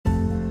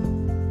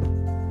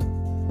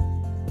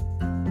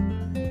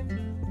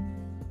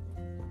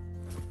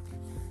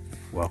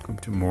Welcome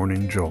to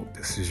Morning Jolt.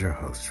 This is your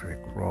host,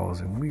 Rick Rawls,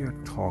 and we are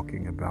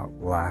talking about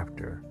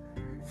laughter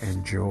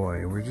and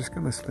joy. We're just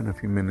going to spend a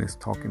few minutes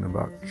talking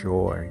about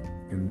joy,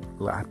 and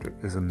laughter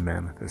is a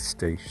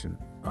manifestation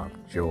of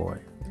joy.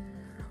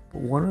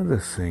 But one of the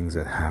things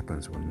that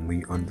happens when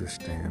we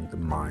understand the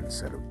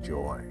mindset of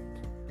joy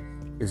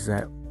is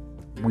that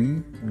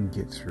we can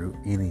get through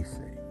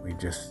anything. We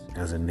just,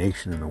 as a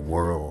nation and a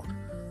world,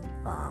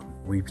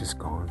 we've just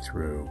gone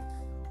through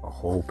a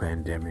whole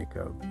pandemic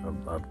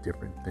of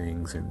different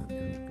things,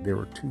 and there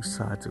were two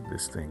sides of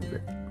this thing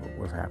that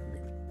was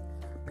happening.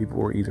 People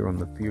were either on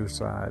the fear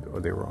side,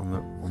 or they were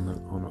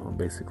on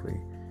basically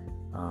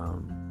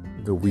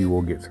the we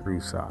will get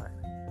through side.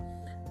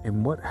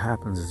 And what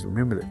happens is,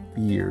 remember that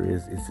fear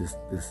is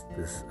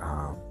this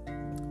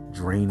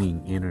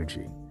draining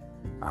energy.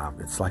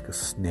 It's like a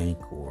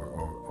snake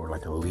or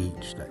like a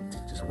leech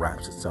that just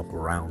wraps itself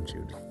around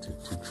you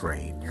to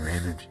drain your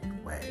energy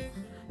away,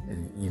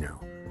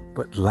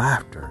 But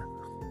laughter,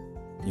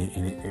 let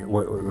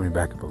me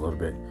back up a little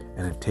bit,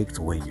 and it takes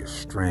away your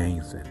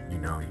strength and,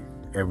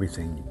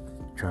 everything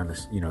you're trying to,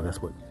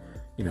 that's what,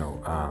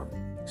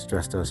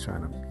 stress does,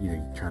 trying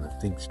to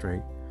think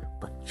straight.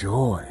 But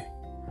joy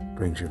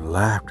brings you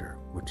laughter,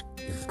 which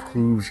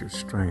improves your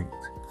strength,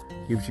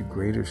 gives you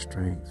greater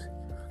strength,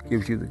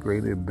 gives you the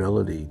greater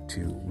ability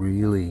to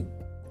really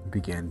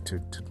begin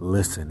to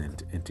listen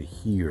and to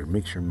hear. It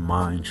makes your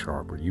mind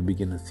sharper. You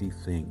begin to see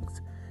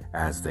things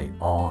as they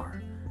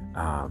are.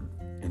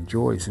 And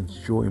joy, since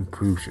joy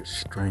improves your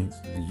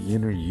strength, the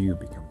inner you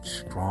becomes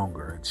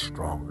stronger and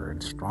stronger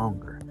and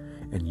stronger,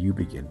 and you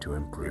begin to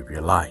improve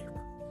your life.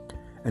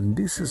 And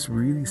this is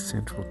really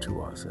central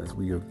to us as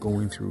we are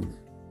going through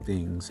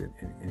things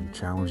and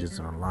challenges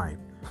in our life,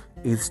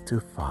 is to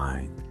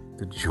find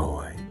the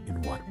joy in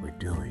what we're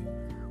doing.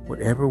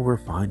 Whatever we're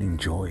finding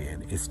joy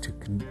in is to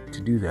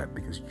do that,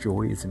 because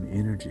joy is an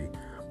energy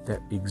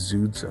that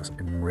exudes us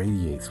and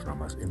radiates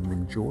from us. And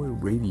when joy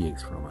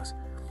radiates from us,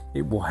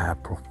 it will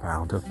have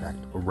profound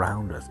effect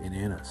around us and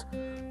in us.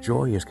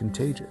 Joy is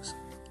contagious.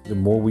 The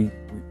more we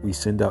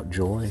send out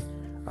joy,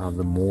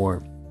 the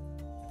more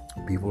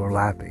people are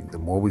laughing. The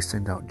more we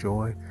send out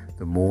joy,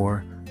 the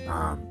more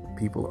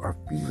people are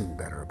feeling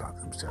better about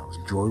themselves.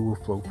 Joy will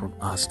flow from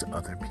us to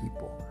other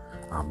people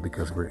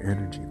because we're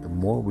energy. The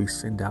more we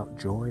send out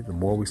joy, the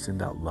more we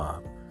send out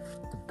love,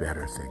 the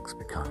better things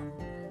become.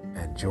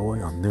 And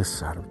joy on this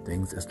side of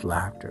things is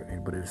laughter,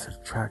 but it's an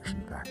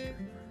attraction factor.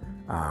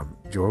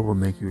 Joy will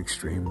make you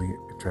extremely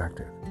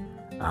attractive.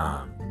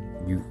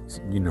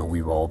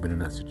 We've all been in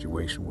that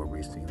situation where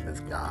we've seen this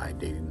guy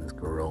dating this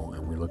girl,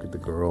 and we look at the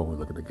girl, we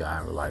look at the guy,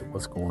 and we're like,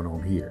 what's going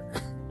on here?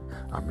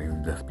 I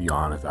mean, let's be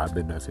honest, I've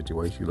been in that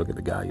situation. You look at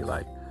the guy, you're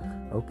like,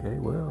 okay,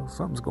 well,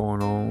 something's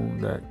going on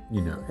that,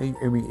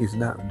 it's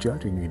not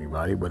judging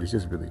anybody, but it's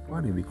just really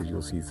funny because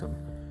you'll see some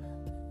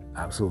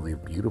absolutely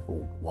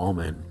beautiful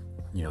woman,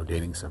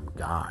 dating some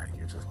guy.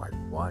 You're just like,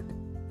 what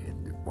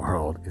in the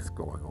world is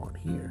going on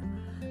here?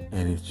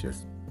 And it's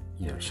just,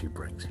 she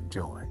brings you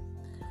joy.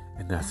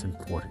 And that's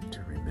important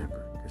to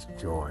remember, because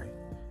joy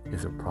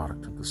is a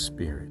product of the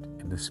Spirit,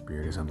 and the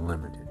Spirit is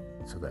unlimited.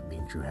 So that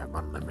means you have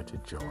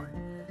unlimited joy.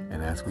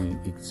 And as we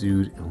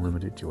exude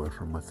unlimited joy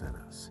from within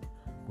us,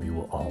 we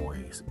will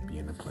always be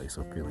in a place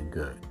of feeling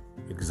good,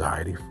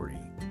 anxiety-free,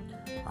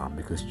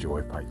 because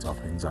joy fights off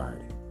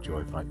anxiety.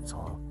 Joy fights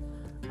off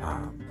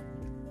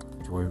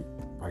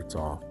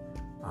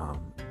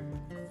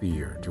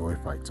fear. Joy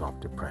fights off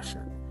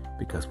depression,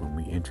 because when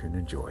we enter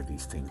into joy,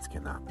 these things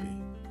cannot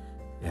be.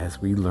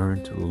 As we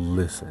learn to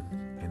listen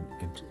and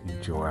to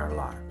enjoy our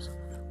lives,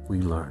 we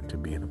learn to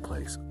be in a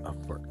place of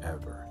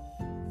forever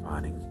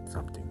finding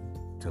something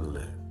to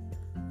live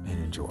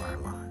and enjoy our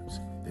lives.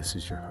 This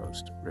is your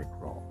host, Rick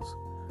Rawls,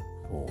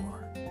 for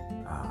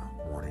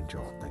Morning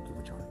Jolt. Thank you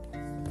for joining me.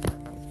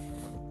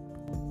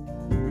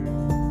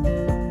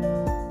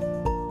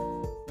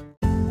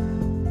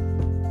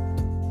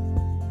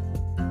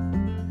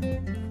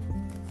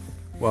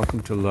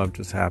 Welcome to Love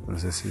Just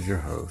Happens. This is your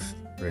host,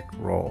 Rick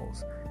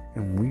Rawls,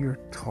 and we are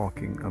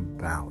talking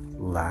about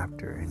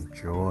laughter and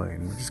joy.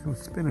 And we're just going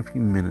to spend a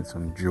few minutes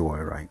on joy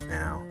right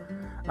now.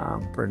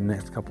 For the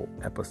next couple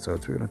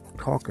episodes, we're going to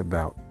talk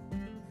about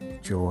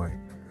joy.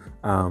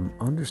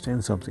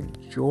 Understand something.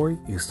 Joy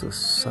is the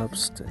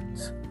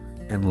substance,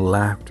 and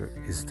laughter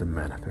is the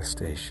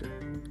manifestation.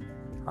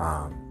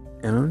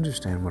 And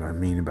understand what I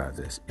mean by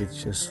this.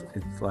 It's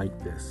like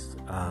this.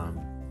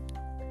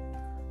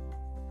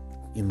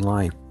 In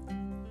life,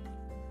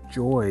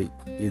 joy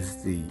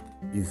is the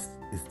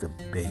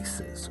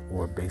basis,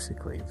 or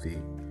basically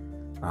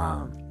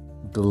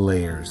the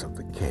layers of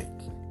the cake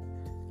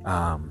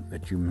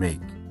that you make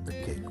the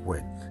cake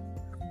with.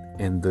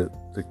 And the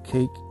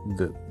cake,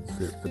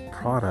 the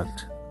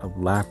product of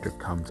laughter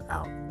comes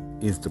out,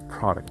 is the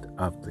product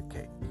of the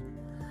cake.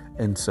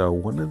 And so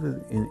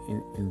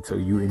so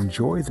you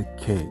enjoy the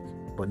cake,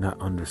 but not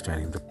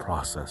understanding the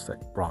process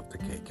that brought the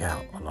cake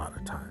out a lot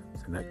of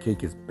times. And that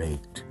cake is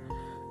baked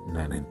in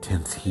that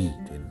intense heat,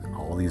 and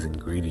all these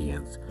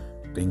ingredients,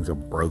 things are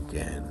broken,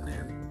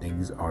 and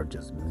things are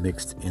just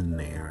mixed in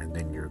there, and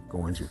then you're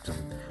going through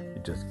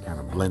you just kind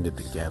of blend it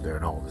together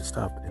and all this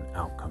stuff, and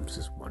out comes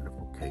this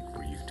wonderful cake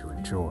for you to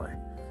enjoy.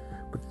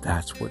 But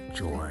that's what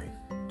joy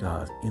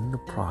does in the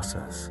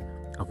process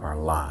of our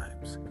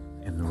lives,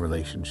 in the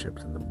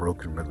relationships, in the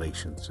broken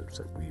relationships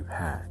that we've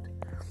had,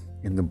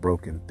 in the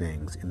broken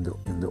things, in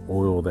the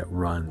oil that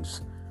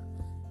runs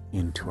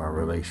into our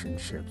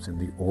relationships, and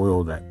the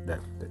oil that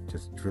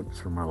just drips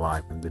from our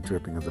life, and the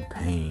dripping of the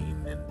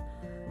pain,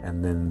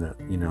 and then the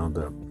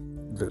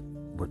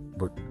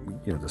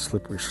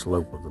slippery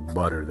slope of the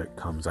butter that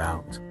comes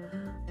out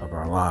of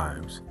our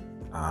lives,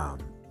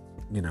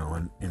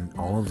 and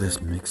all of this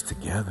mixed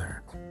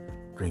together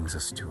brings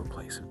us to a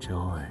place of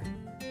joy.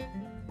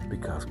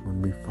 Because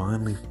when we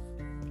finally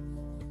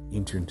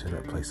enter into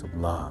that place of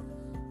love,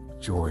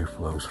 joy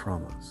flows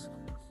from us.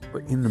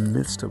 But in the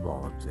midst of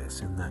all of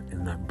this, in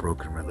that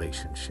broken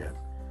relationship,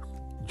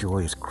 joy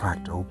is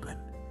cracked open.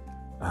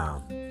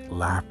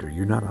 Laughter,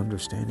 you're not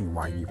understanding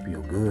why you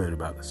feel good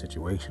about the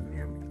situation.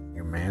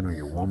 Your man or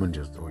your woman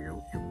or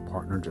your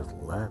partner just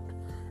left,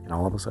 and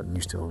all of a sudden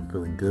you're still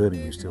feeling good,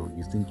 and you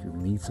think you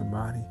need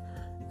somebody,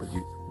 but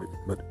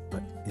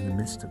in the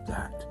midst of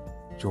that,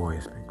 joy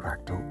has been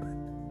cracked open.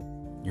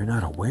 You're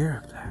not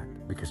aware of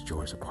that because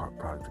joy is a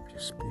product of your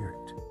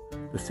spirit,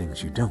 the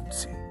things you don't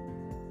see.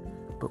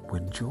 But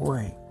when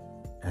joy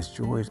has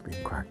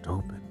been cracked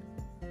open,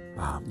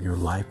 your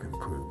life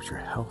improves, your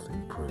health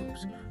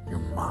improves, your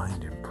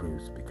mind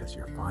improves because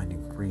you're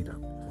finding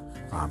freedom.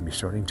 You're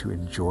starting to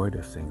enjoy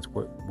the things.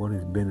 What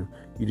has been,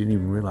 you didn't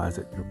even realize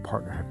that your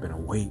partner had been a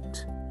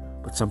weight,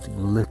 but something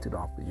lifted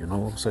off of you, and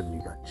all of a sudden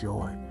you got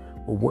joy.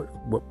 Well, what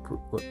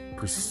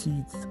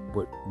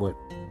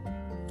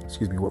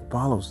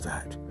follows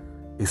that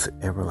is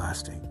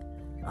everlasting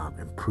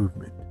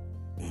improvement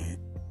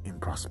in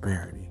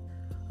prosperity.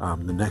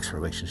 The next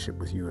relationship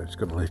with you is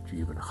going to lift you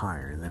even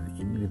higher. And then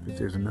even if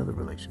there's another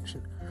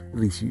relationship, it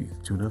leads you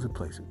to another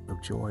place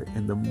of joy.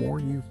 And the more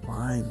you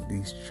find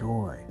these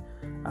joy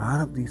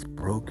out of these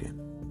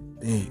broken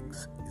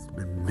things, it's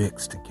been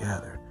mixed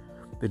together,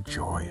 the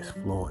joy is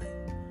flowing.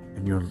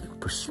 And your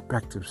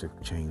perspectives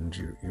have changed.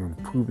 You're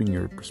improving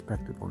your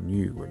perspective on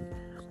you, and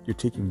you're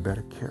taking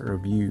better care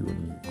of you,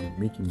 and you're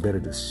making better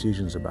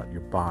decisions about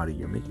your body.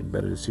 You're making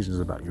better decisions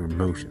about your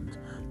emotions.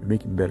 You're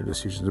making better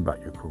decisions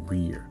about your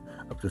career,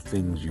 of the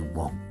things you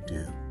won't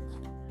do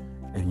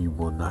and you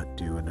will not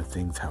do, and the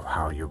things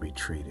how you'll be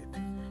treated.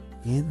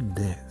 In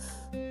this,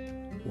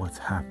 what's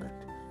happened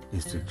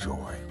is the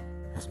joy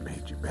has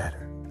made you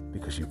better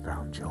because you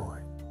found joy.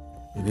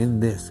 And in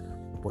this,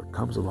 what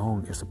comes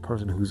along is a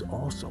person who's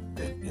also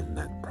been in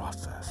that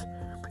process.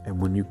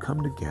 And when you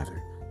come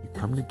together,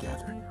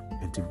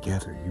 and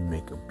together you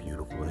make a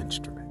beautiful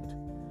instrument.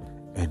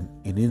 And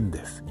in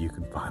this, you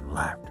can find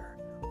laughter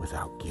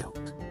without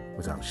guilt,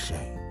 without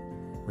shame,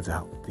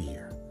 without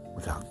fear,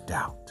 without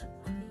doubt.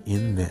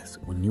 In this,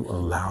 when you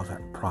allow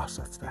that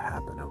process to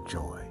happen of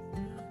joy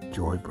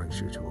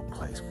brings you to a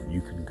place where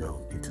you can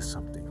go into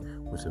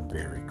something with a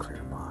very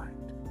clear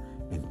mind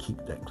and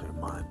keep that clear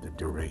mind the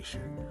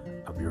duration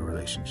of your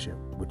relationship,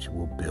 which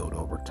will build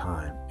over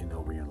time and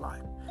over your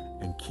life,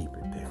 and keep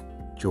it there.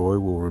 Joy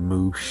will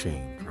remove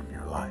shame from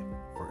your life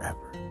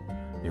forever.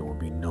 There will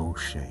be no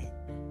shame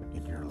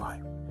in your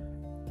life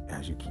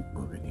as you keep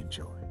moving in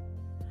joy.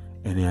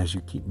 And as you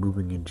keep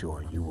moving in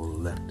joy, you will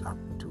lift up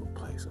into a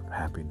place of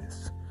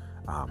happiness,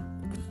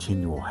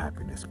 continual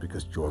happiness,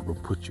 because joy will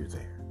put you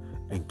there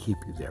and keep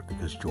you there,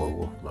 because joy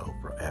will flow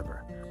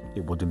forever.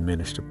 It will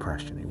diminish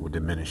depression. It will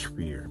diminish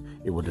fear.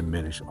 It will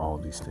diminish all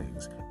these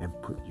things and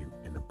put you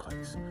in a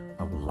place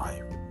of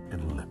life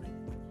and living.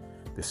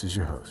 This is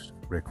your host,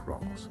 Rick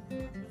Rawls,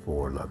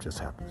 for Love Just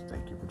Happens.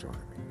 Thank you for joining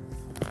me.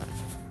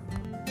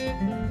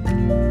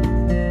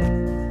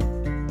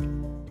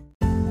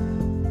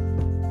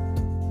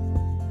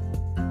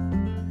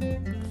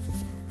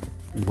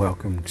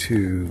 Welcome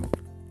to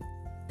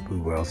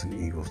Blue Whales and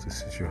Eagles.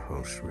 This is your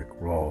host, Rick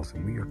Rawls,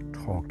 and we are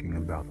talking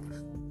about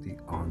the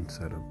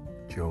onset of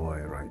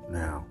joy right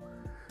now,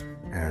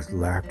 as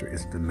laughter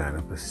is the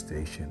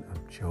manifestation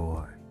of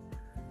joy.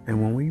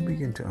 And when we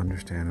begin to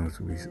understand, as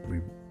we've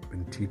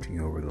been teaching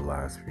over the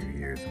last few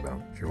years,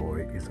 about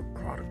joy is a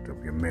product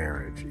of your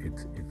marriage.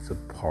 It's a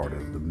part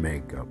of the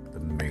makeup, the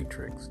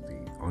matrix,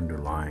 the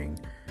underlying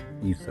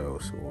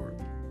ethos or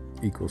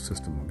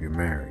ecosystem of your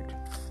marriage.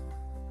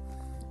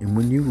 And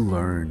when you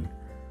learn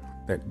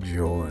that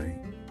joy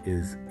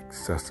is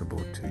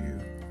accessible to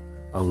you,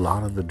 a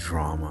lot of the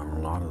drama and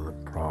a lot of the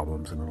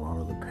problems and a lot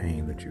of the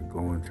pain that you're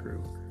going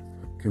through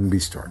can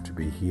start to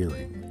be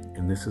healing.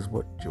 And this is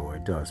what joy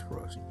does for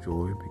us.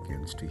 Joy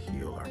begins to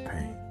heal our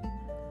pain.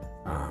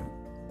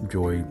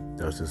 Joy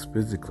does this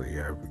physically.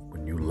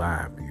 When you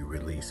laugh, you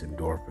release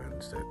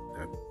endorphins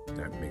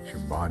that makes your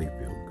body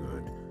feel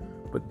good,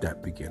 but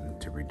that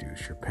begins to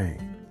reduce your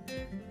pain.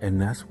 And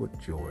that's what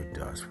joy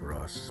does for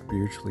us,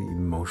 spiritually,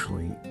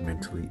 emotionally,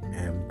 mentally,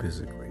 and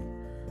physically.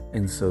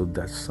 And so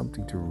that's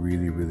something to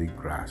really, really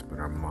grasp in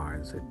our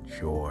minds, that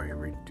joy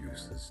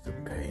reduces the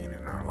pain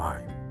in our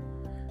life.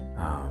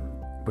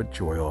 But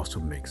joy also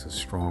makes us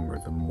stronger.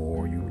 The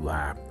more you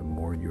laugh, the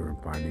more you're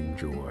finding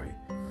joy,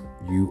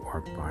 you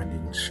are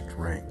finding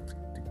strength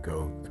to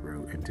go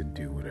through and to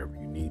do whatever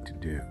you need to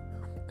do.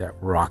 That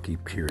rocky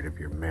period of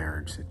your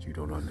marriage that you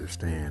don't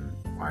understand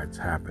why it's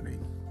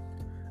happening,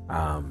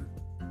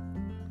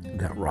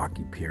 that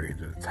rocky period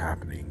that it's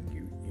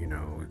happening, you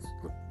know, it's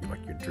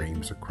like your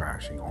dreams are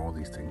crashing, all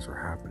these things are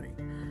happening.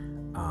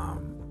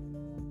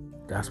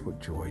 That's what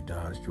joy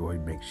does. Joy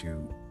makes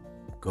you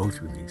go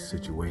through these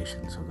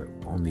situations so that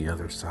on the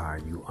other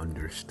side you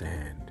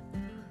understand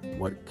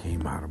what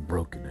came out of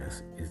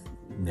brokenness is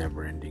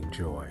never-ending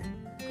joy.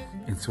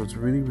 And so it's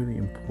really, really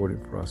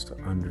important for us to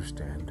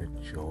understand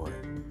that joy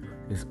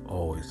is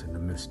always in the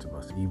midst of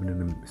us,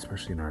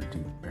 especially in our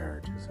deep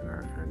marriages and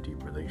our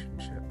deep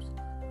relationships.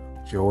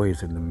 Joy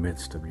is in the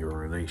midst of your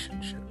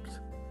relationships.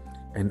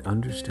 And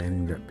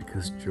understanding that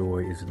because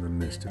joy is in the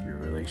midst of your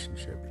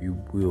relationship,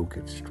 you will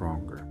get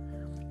stronger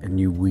and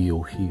you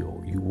will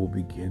heal. You will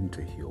begin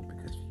to heal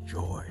because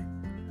joy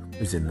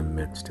is in the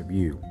midst of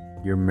you.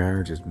 Your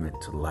marriage is meant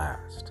to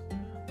last.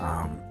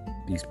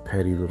 These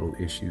petty little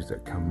issues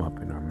that come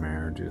up in our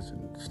marriages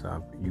and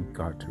stuff, you've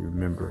got to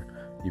remember,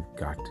 you've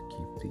got to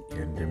keep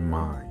the end in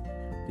mind.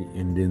 The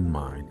end in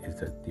mind is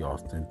that the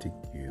authentic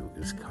you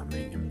is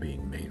coming and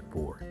being made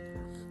forth.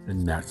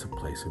 And that's a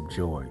place of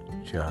joy.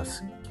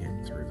 Just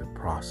get through the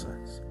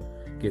process.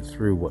 Get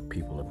through what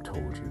people have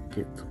told you.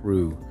 Get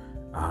through,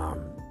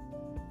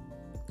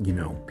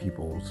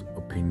 people's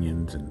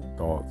opinions and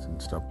thoughts and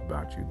stuff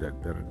about you that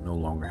no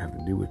longer have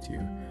to do with you.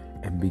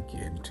 And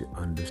begin to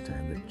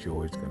understand that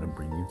joy is going to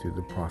bring you through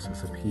the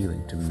process of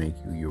healing to make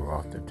you your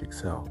authentic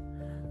self.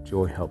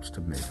 Joy helps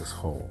to make us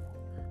whole,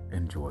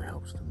 and joy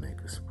helps to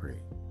make us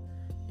free.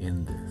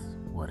 In this,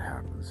 what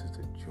happens is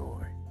that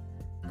joy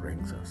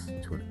brings us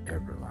to an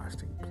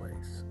everlasting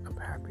place of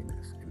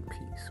happiness and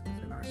peace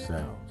within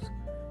ourselves,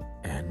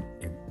 and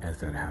as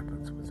that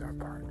happens with our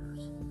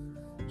partners.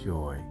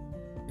 Joy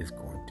is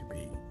going to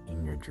be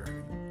in your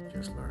journey.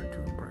 Just learn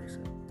to embrace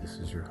it. This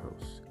is your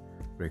host,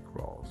 Rick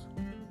Rawls,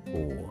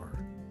 for